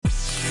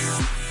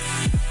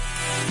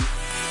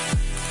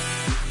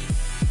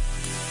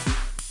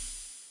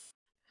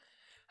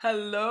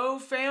Hello,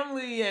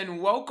 family,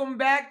 and welcome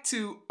back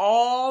to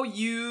All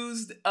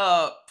Used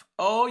Up.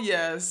 Oh,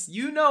 yes,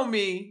 you know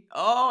me.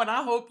 Oh, and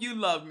I hope you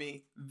love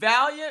me.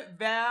 Valiant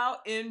Val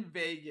in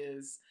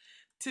Vegas.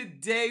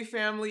 Today,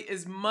 family,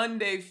 is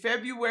Monday,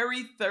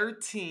 February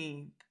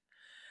 13th.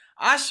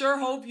 I sure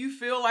hope you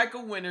feel like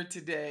a winner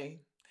today.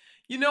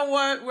 You know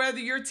what? Whether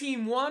your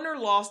team won or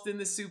lost in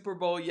the Super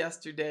Bowl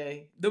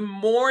yesterday, the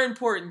more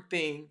important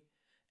thing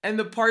and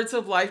the parts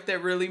of life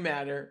that really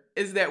matter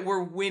is that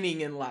we're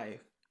winning in life.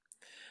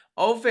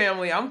 Oh,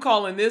 family, I'm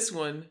calling this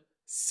one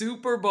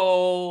Super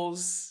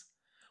Bowls.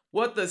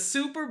 What the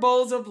Super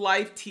Bowls of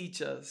life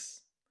teach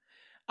us.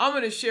 I'm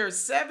going to share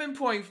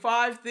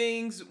 7.5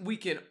 things we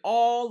can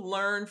all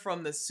learn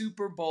from the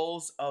Super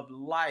Bowls of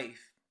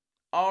life.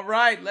 All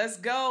right, let's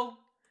go.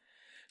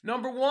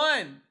 Number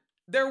one,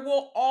 there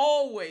will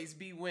always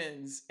be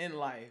wins in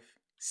life.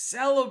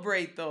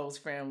 Celebrate those,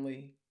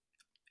 family,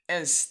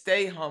 and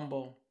stay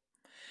humble.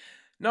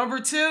 Number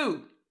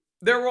two,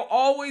 there will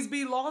always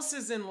be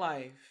losses in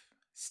life.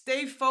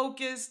 Stay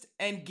focused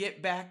and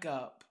get back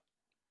up.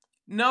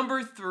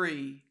 Number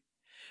three,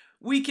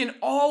 we can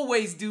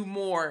always do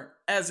more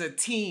as a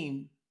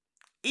team.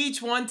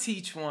 Each one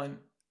teach one.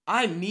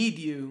 I need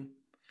you.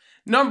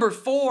 Number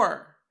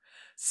four,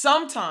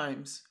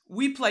 sometimes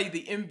we play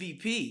the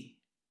MVP.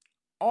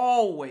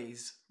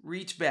 Always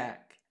reach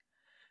back.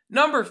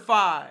 Number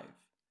five,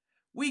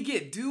 we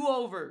get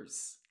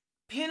do-overs.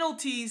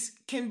 Penalties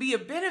can be a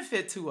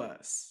benefit to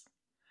us.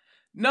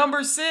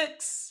 Number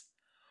six,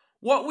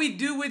 what we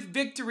do with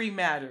victory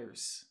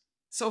matters.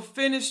 So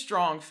finish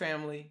strong,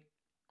 family.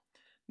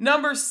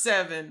 Number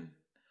seven,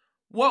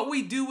 what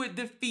we do with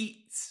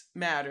defeats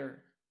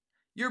matter.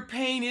 Your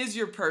pain is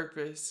your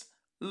purpose.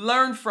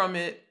 Learn from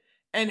it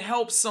and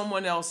help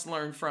someone else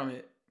learn from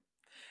it.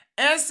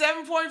 And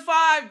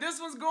 7.5,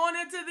 this one's going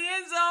into the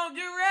end zone.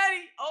 Get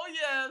ready. Oh,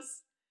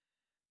 yes.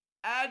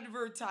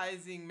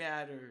 Advertising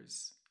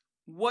matters.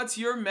 What's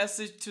your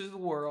message to the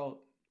world?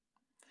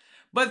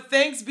 But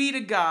thanks be to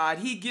God,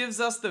 He gives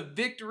us the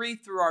victory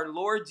through our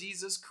Lord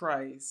Jesus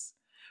Christ.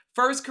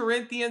 1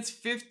 Corinthians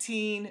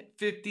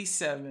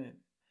 15:57.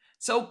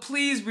 So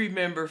please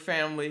remember,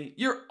 family,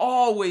 you're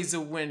always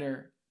a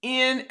winner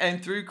in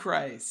and through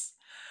Christ.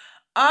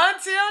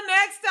 Until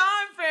next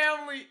time,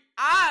 family,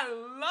 I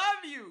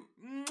love you.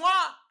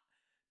 Mwah!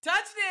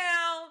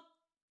 Touchdown.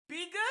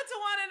 Be good to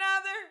one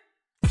another.